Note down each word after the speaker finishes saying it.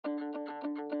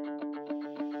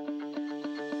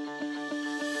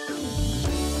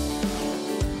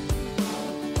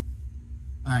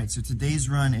right, so today's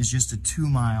run is just a 2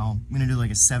 mile. I'm gonna do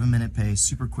like a 7-minute pace,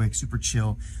 super quick, super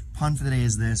chill. Pun for the day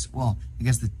is this, well, I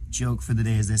guess the joke for the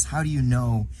day is this: how do you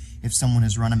know if someone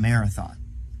has run a marathon?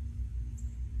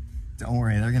 Don't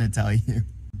worry, they're gonna tell you.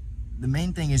 The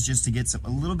main thing is just to get a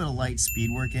little bit of light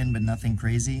speed work in, but nothing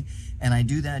crazy. And I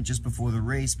do that just before the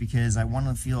race because I want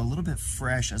to feel a little bit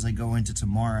fresh as I go into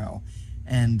tomorrow.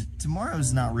 And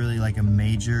tomorrow's not really like a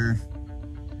major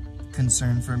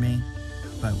concern for me,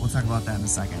 but we'll talk about that in a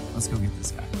second. Let's go get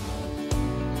this guy.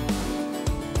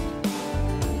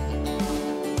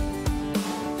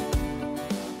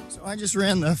 So I just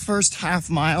ran the first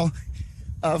half mile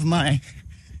of my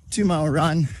 2 mile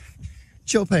run.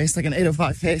 Chill pace, like an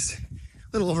 8:05 pace, a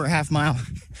little over a half mile.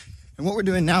 And what we're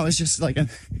doing now is just like an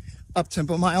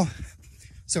up-tempo mile.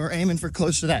 So we're aiming for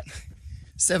close to that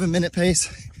 7-minute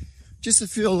pace, just to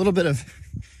feel a little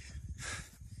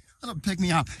pick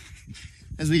me up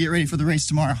as we get ready for the race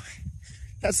tomorrow.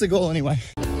 That's the goal anyway.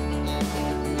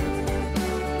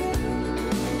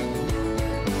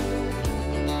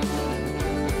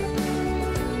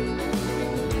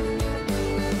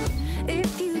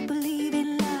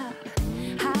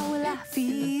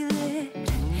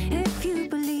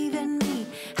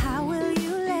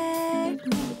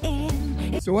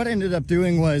 So what I ended up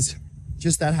doing was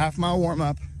just that half mile warm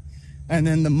up, and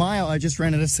then the mile I just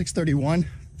ran at a 6:31.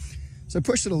 So I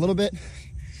pushed it a little bit,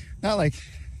 not like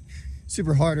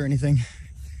super hard or anything,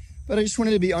 but I just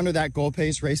wanted to be under that goal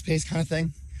pace, race pace kind of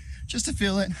thing, just to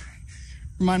feel it,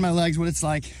 remind my legs what it's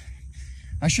like.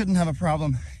 I shouldn't have a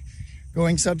problem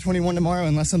going sub 21 tomorrow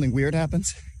unless something weird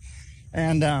happens.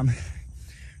 And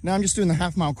now I'm just doing the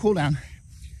half mile cool down.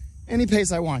 Any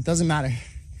pace I want, doesn't matter.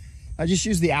 I just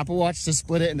use the Apple Watch to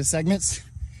split it into segments.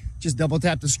 Just double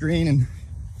tap the screen and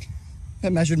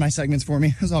that measured my segments for me.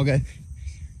 It was all good.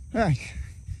 All right,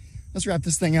 let's wrap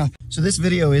this thing up. So this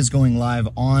video is going live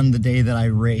on the day that I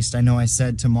raced. I know I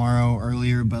said tomorrow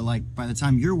earlier, but like by the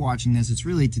time you're watching this, it's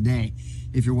really today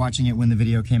if you're watching it when the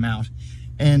video came out.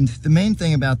 And the main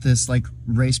thing about this like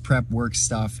race prep work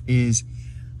stuff is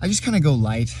I just kind of go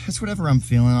light. It's whatever I'm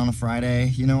feeling on a Friday.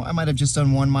 You know, I might have just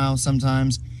done 1 mile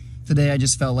sometimes. Today I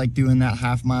just felt like doing that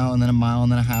half mile and then a mile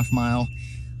and then a half mile.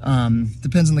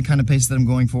 Depends on the kind of pace that I'm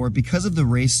going for. Because of the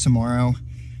race tomorrow,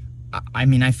 I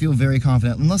mean, I feel very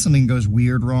confident. Unless something goes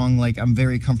weird wrong, like I'm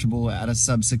very comfortable at a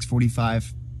sub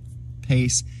 6:45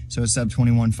 pace, so a sub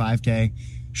 21 5K.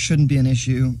 Shouldn't be an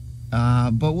issue,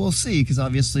 but we'll see, because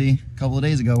obviously a couple of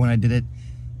days ago when I did it,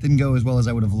 didn't go as well as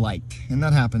I would have liked, and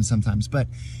that happens sometimes. But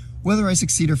whether I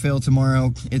succeed or fail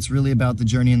tomorrow, it's really about the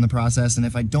journey and the process. And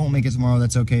if I don't make it tomorrow,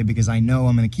 that's okay, because I know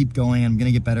I'm going to keep going. I'm going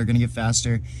to get better, going to get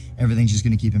faster. Everything's just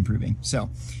going to keep improving. So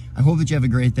I hope that you have a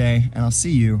great day, and I'll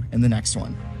see you in the next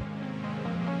one.